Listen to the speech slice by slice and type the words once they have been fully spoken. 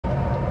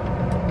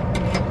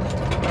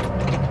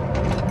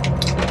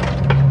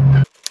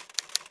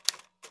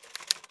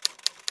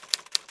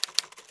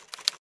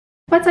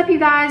What's up, you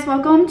guys?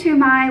 Welcome to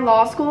my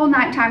law school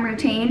nighttime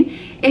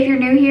routine. If you're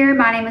new here,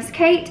 my name is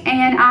Kate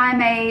and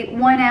I'm a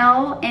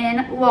 1L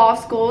in law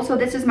school, so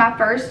this is my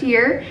first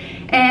year,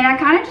 and I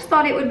kind of just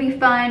thought it would be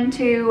fun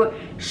to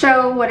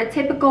show what a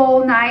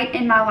typical night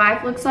in my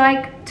life looks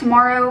like.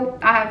 Tomorrow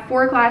I have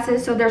 4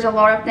 classes, so there's a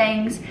lot of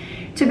things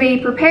to be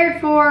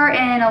prepared for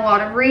and a lot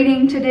of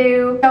reading to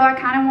do, so I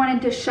kind of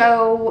wanted to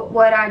show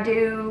what I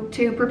do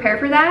to prepare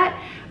for that.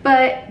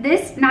 But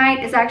this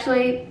night is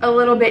actually a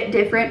little bit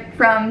different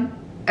from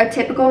a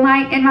typical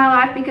night in my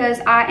life because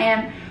I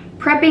am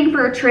prepping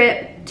for a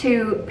trip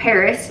to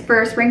Paris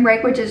for spring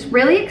break, which is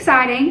really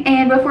exciting.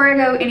 And before I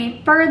go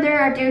any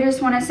further, I do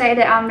just want to say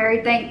that I'm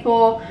very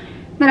thankful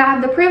that I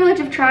have the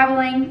privilege of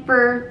traveling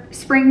for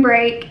spring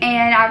break,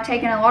 and I've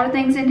taken a lot of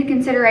things into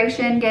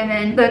consideration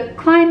given the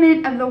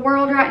climate of the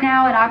world right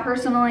now, and I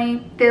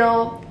personally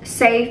feel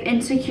safe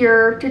and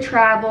secure to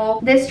travel.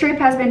 This trip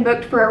has been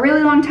booked for a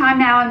really long time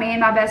now, and me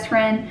and my best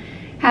friend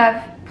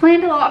have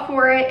planned a lot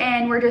for it,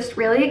 and we're just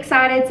really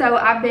excited. So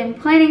I've been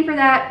planning for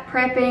that,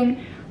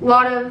 prepping, a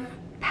lot of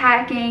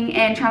packing,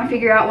 and trying to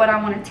figure out what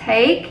I want to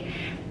take.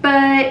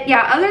 But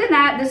yeah, other than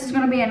that, this is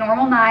going to be a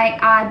normal night.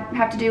 I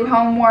have to do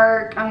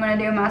homework. I'm going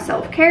to do my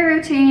self-care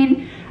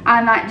routine.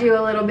 I might do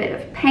a little bit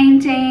of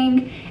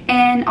painting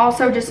and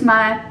also just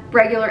my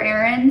regular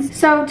errands.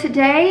 So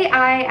today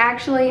I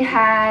actually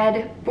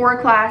had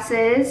 4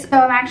 classes, so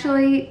I'm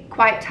actually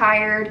quite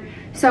tired.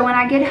 So when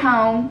I get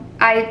home,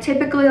 I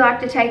typically like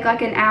to take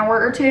like an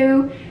hour or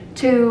 2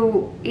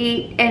 to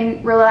eat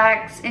and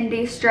relax and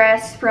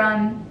de-stress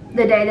from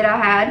the day that I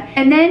had.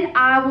 And then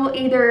I will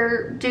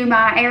either do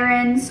my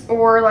errands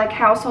or like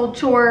household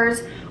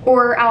chores,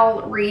 or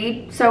I'll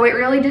read. So it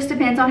really just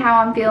depends on how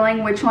I'm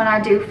feeling, which one I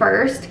do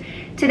first.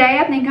 Today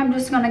I think I'm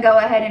just gonna go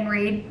ahead and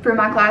read for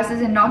my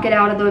classes and knock it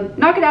out of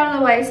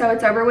the way so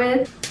it's over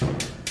with.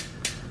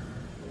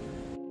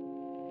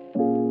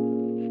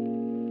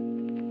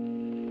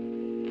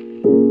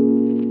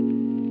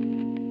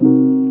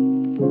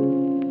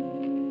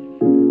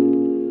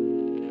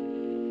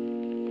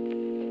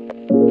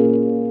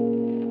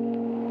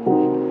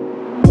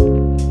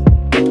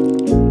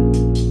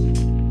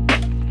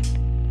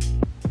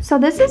 So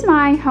this is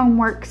my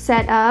homework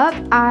set up.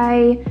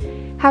 I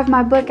have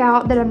my book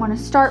out that I'm going to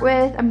start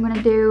with. I'm going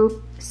to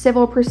do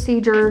civil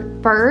procedure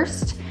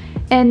first,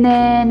 and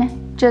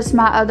then just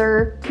my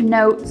other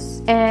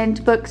notes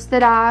and books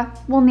that I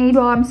will need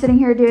while I'm sitting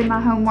here doing my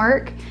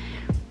homework.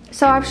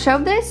 So I've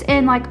showed this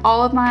in like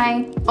all of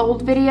my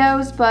old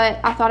videos, but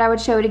I thought I would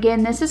show it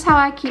again. This is how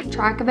I keep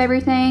track of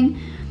everything.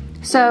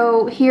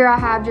 So here I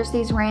have just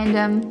these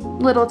random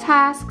little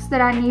tasks that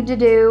I need to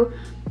do.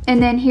 And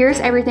then here's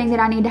everything that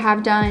I need to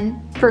have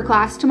done for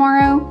class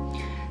tomorrow.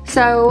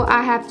 So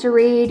I have to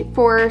read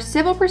for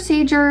civil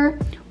procedure,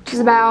 which is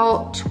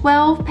about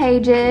 12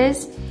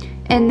 pages.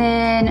 And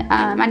then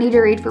I need to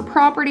read for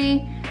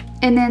property.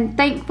 And then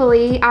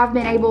thankfully I've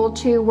been able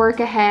to work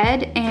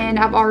ahead, and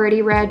I've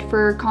already read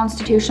for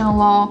constitutional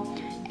law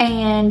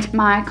and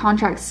my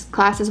contracts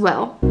class as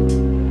well.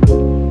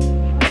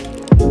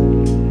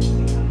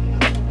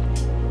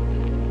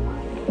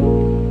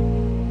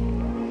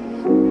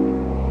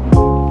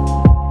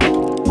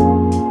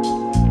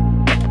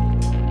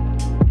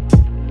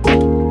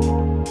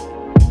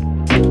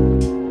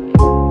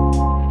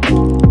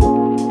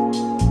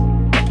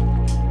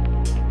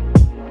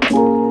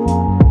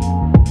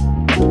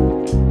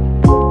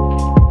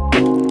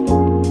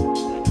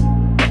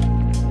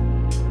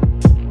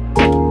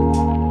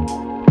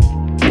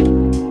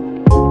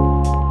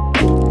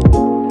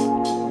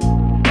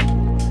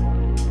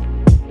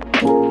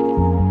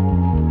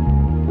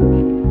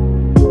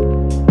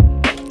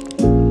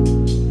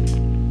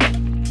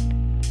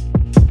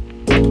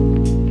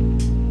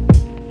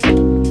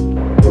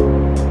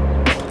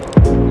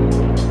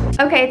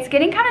 Okay, it's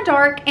getting kind of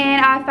dark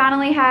and I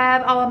finally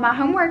have all of my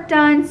homework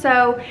done,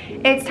 so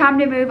it's time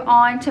to move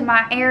on to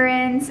my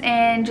errands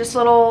and just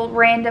little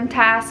random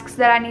tasks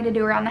that I need to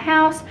do around the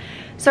house.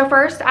 So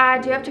first, I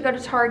do have to go to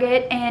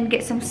Target and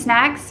get some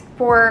snacks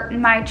for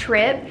my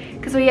trip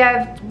because we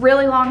have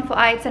really long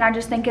flights, and I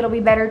just think it'll be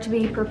better to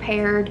be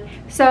prepared.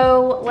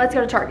 So let's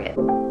go to Target.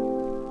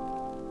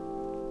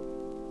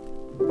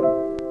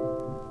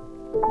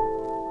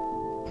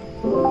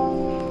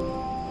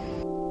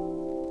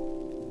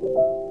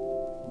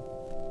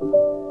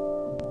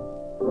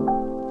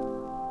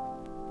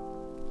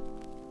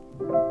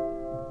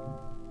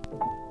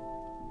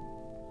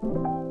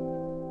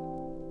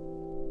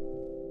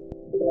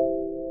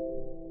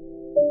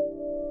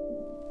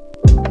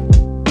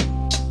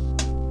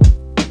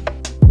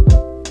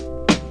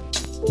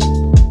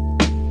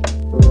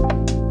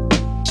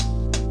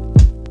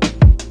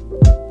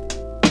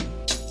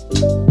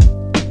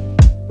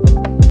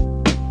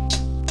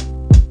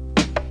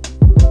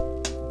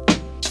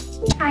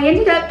 I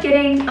ended up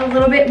getting a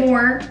little bit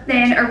more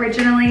than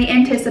originally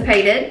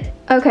anticipated.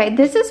 Okay,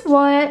 this is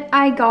what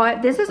I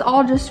got. This is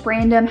all just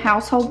random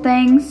household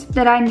things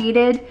that I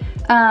needed.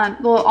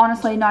 Well,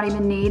 honestly, not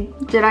even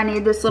need. Did I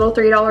need this little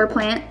 $3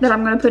 plant that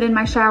I'm gonna put in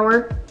my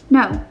shower?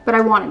 No, but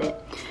I wanted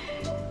it.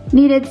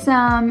 Needed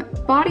some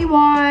body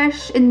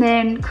wash and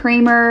then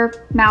creamer,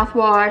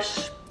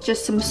 mouthwash,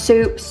 just some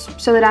soups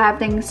so that I have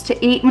things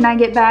to eat when I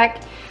get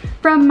back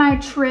from my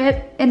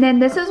trip. And then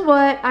this is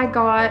what I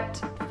got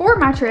for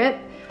my trip.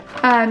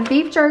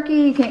 Beef jerky,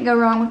 you can't go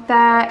wrong with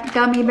that.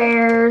 Gummy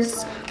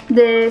bears,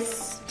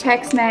 this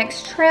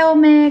Tex-Mex trail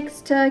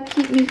mix to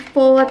keep me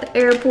full at the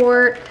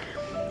airport.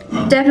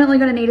 Definitely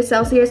gonna need a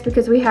Celsius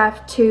because we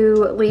have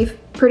to leave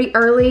pretty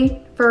early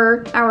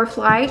for our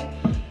flight.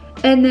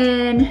 And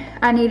then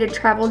I need a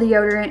travel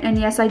deodorant, and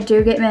yes, I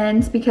do get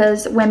men's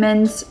because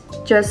women's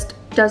just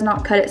does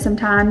not cut it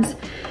sometimes.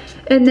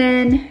 And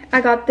then I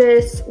got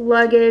this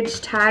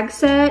luggage tag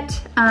set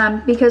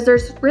because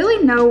there's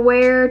really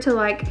nowhere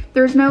to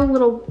there's no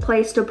little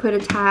place to put a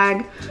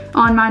tag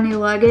on my new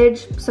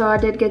luggage. So I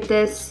did get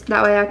this,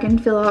 that way I can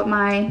fill out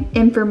my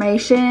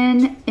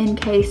information in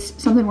case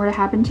something were to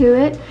happen to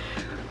it.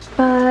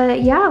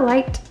 But yeah,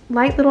 light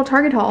little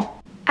Target haul.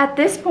 At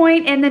this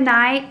point in the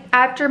night,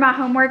 after my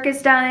homework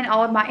is done,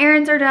 all of my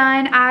errands are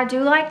done, I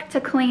do like to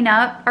clean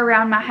up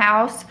around my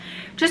house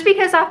just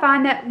because I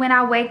find that when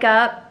I wake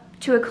up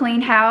to a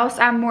clean house,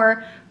 I'm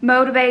more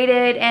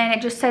motivated and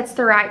it just sets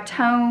the right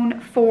tone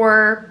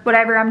for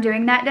whatever I'm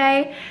doing that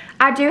day.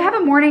 I do have a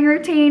morning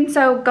routine,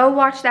 so go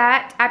watch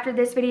that after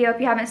this video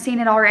if you haven't seen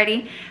it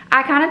already.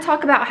 I kind of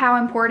talk about how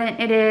important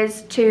it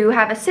is to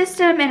have a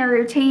system and a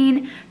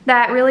routine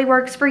that really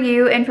works for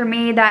you, and for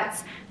me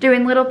that's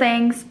doing little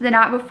things the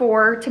night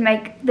before to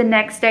make the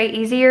next day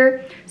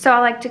easier. So I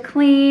like to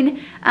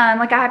clean,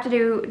 I have to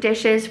do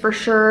dishes for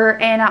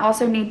sure, and I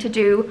also need to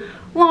do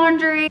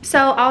laundry,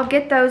 so I'll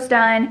get those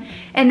done.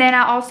 And then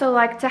I also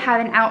like to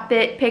have an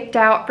outfit picked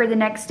out for the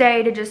next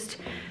day to just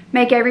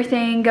make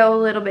everything go a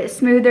little bit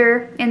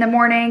smoother in the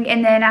morning.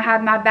 And then I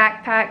have my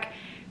backpack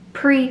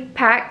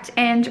pre-packed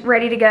and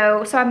ready to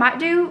go. So I might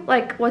do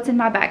what's in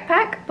my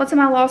backpack, what's in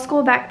my law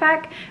school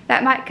backpack.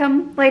 That might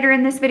come later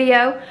in this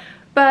video.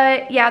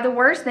 But yeah, the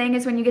worst thing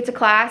is when you get to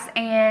class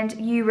and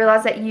you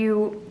realize that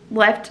you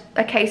left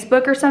a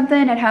casebook or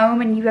something at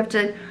home and you have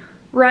to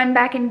run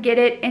back and get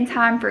it in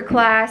time for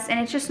class, and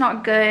it's just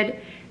not good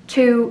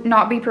to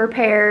not be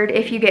prepared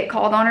if you get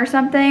called on or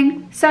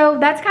something. So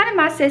that's kind of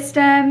my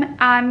system.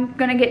 I'm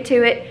gonna get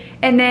to it,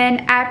 and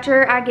then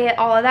after I get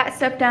all of that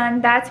stuff done,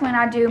 that's when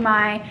I do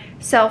my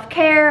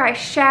self-care. I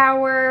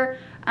shower,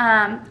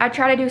 I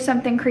try to do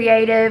something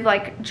creative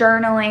like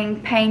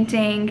journaling,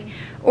 painting,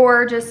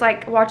 or just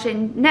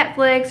watching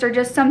Netflix, or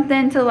just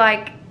something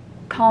to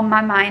calm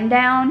my mind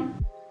down.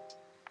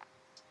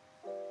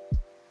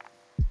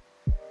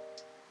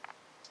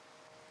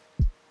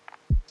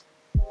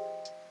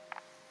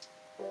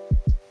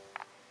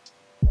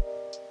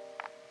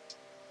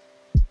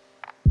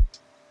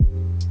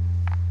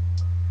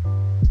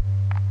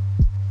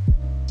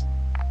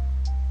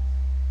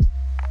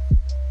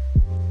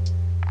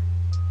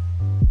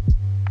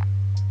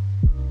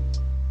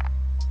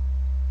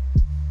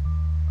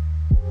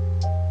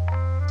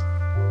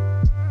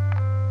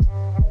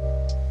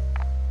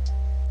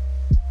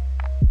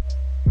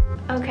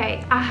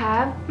 Okay, I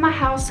have my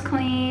house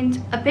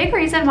cleaned. A big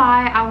reason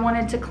why I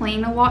wanted to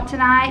clean a lot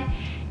tonight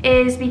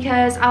is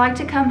because I like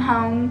to come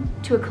home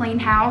to a clean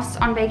house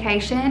on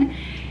vacation.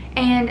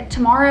 And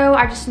tomorrow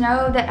I just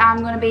know that I'm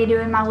going to be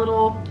doing my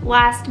little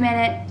last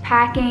minute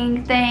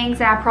packing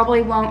things, and I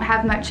probably won't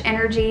have much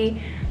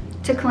energy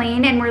to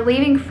clean. And we're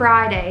leaving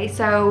Friday,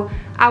 so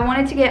I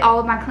wanted to get all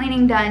of my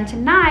cleaning done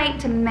tonight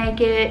to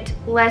make it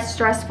less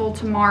stressful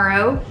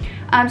tomorrow.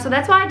 So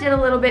that's why I did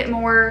a little bit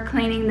more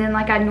cleaning than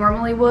I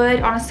normally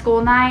would on a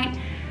school night.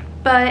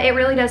 But it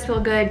really does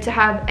feel good to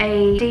have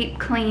a deep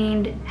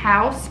cleaned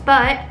house.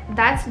 But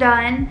that's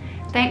done,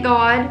 thank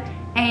God.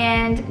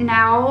 And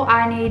now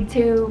I need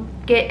to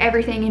get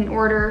everything in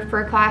order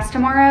for class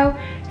tomorrow.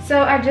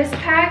 So I just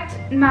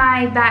packed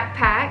my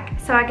backpack,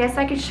 so I guess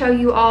I could show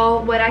you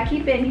all what I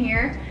keep in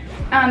here.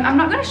 I'm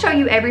not going to show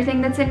you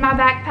everything that's in my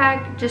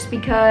backpack just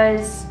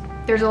because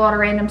there's a lot of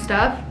random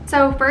stuff.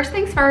 So first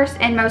things first,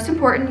 and most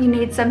important, you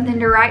need something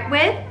to write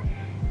with.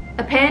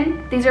 A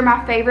pen. These are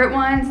my favorite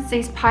ones,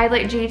 these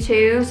Pilot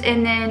G2s,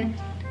 and then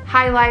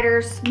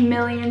highlighters,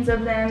 millions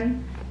of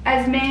them,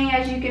 as many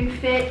as you can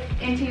fit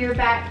into your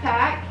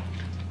backpack.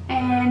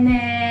 And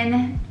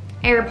then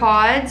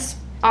AirPods,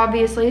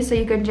 obviously, so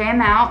you can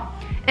jam out.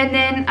 And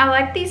then I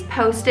like these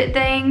Post-it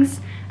things.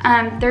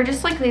 They're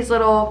just these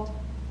little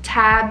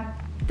tab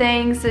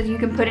things that you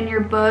can put in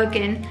your book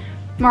and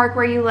mark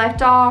where you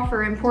left off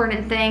or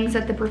important things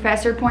that the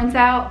professor points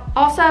out.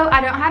 Also,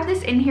 I don't have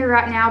this in here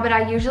right now, but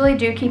I usually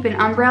do keep an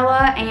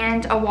umbrella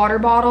and a water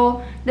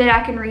bottle that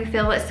I can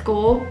refill at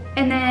school.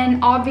 And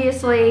then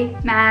obviously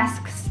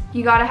masks,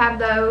 you gotta have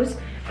those.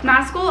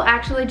 My school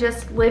actually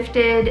just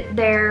lifted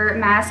their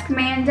mask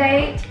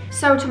mandate,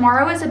 so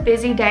tomorrow is a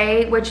busy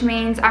day, which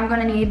means I'm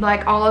gonna need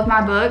all of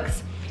my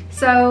books.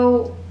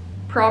 So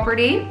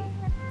property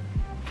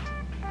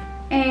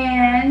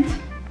and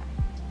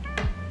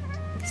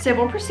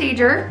civil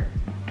procedure.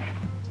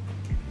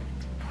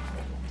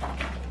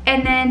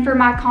 And then for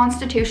my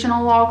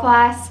constitutional law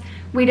class,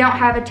 we don't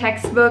have a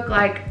textbook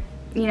like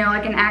you know,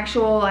 like an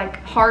actual like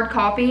hard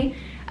copy.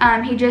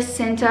 He just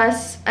sent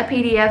us a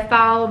PDF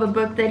file of a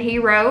book that he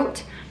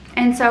wrote,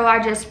 and so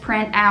I just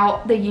print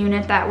out the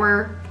unit that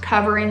we're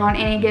covering on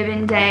any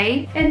given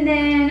day. And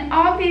then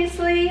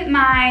obviously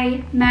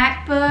my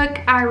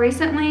MacBook, I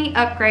recently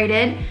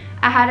upgraded.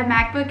 I had a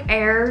MacBook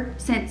Air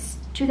since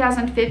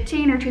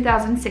 2015 or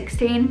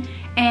 2016,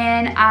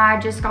 and I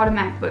just got a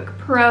MacBook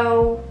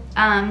Pro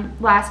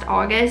last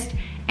August,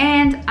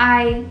 and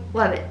I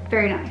love it.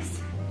 Very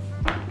nice.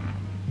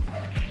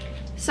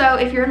 So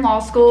if you're in law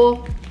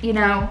school, you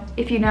know,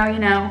 if you know, you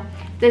know,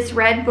 this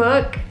red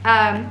book,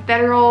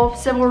 Federal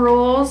Civil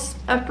Rules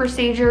of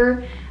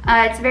Procedure,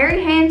 it's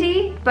very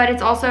handy, but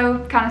it's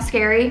also kind of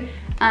scary.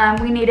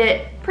 We need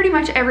it pretty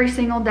much every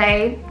single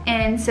day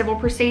in civil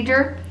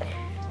procedure.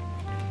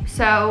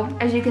 So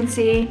as you can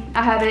see,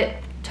 I have it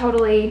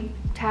totally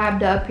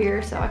tabbed up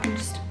here so I can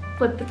just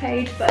flip the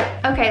page. But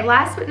okay,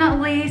 last but not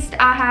least,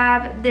 I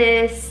have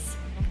this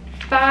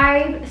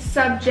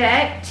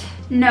 5-subject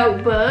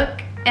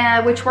notebook,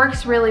 which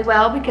works really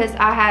well because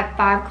I have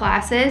 5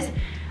 classes.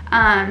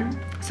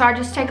 So I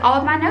just take all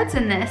of my notes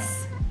in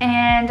this,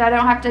 and I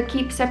don't have to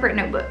keep separate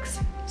notebooks.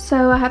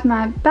 So I have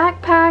my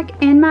backpack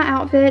and my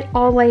outfit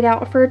all laid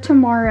out for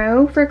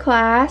tomorrow for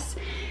class.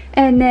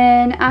 And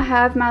then I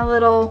have my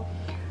little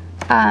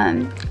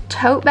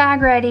tote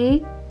bag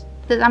ready.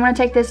 I'm gonna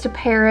take this to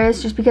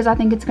Paris just because I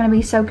think it's gonna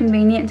be so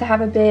convenient to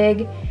have a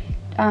big,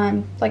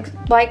 like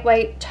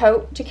lightweight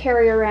tote to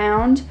carry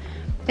around.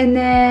 And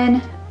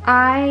then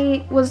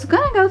I was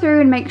gonna go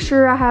through and make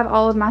sure I have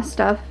all of my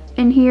stuff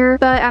in here,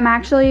 but I'm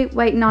actually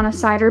waiting on a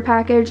cider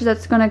package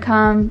that's gonna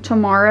come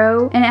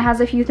tomorrow, and it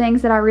has a few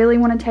things that I really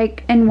want to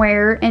take and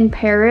wear in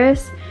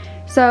Paris.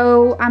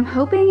 So I'm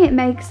hoping it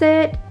makes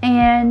it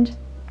and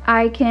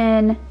I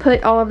can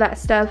put all of that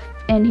stuff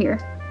in here.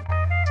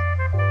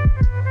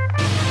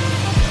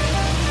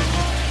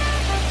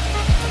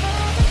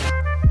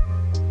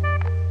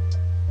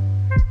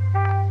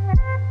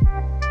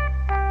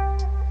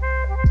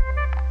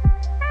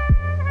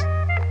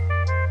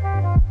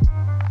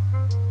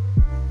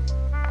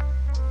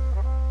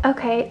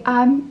 Okay,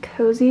 I'm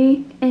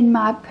cozy in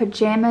my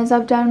pajamas.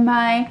 I've done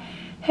my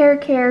hair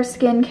care,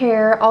 skin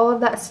care, all of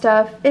that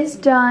stuff is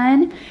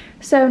done.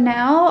 So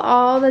now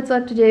all that's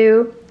left to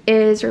do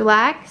is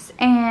relax,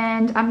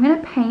 and I'm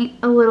gonna paint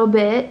a little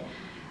bit.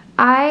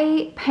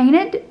 I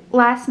painted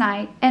last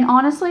night, and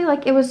honestly,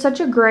 like, it was such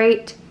a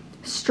great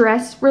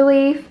stress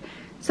relief.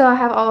 So I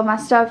have all of my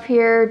stuff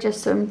here,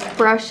 just some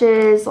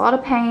brushes, a lot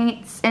of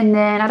paints, and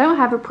then I don't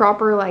have a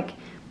proper like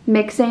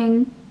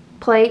mixing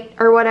plate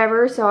or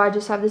whatever, so I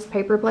just have this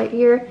paper plate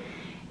here.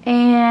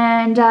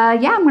 And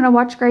yeah, I'm gonna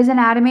watch Grey's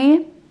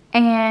Anatomy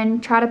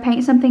and try to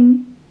paint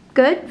something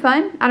good,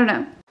 fun, I don't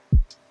know.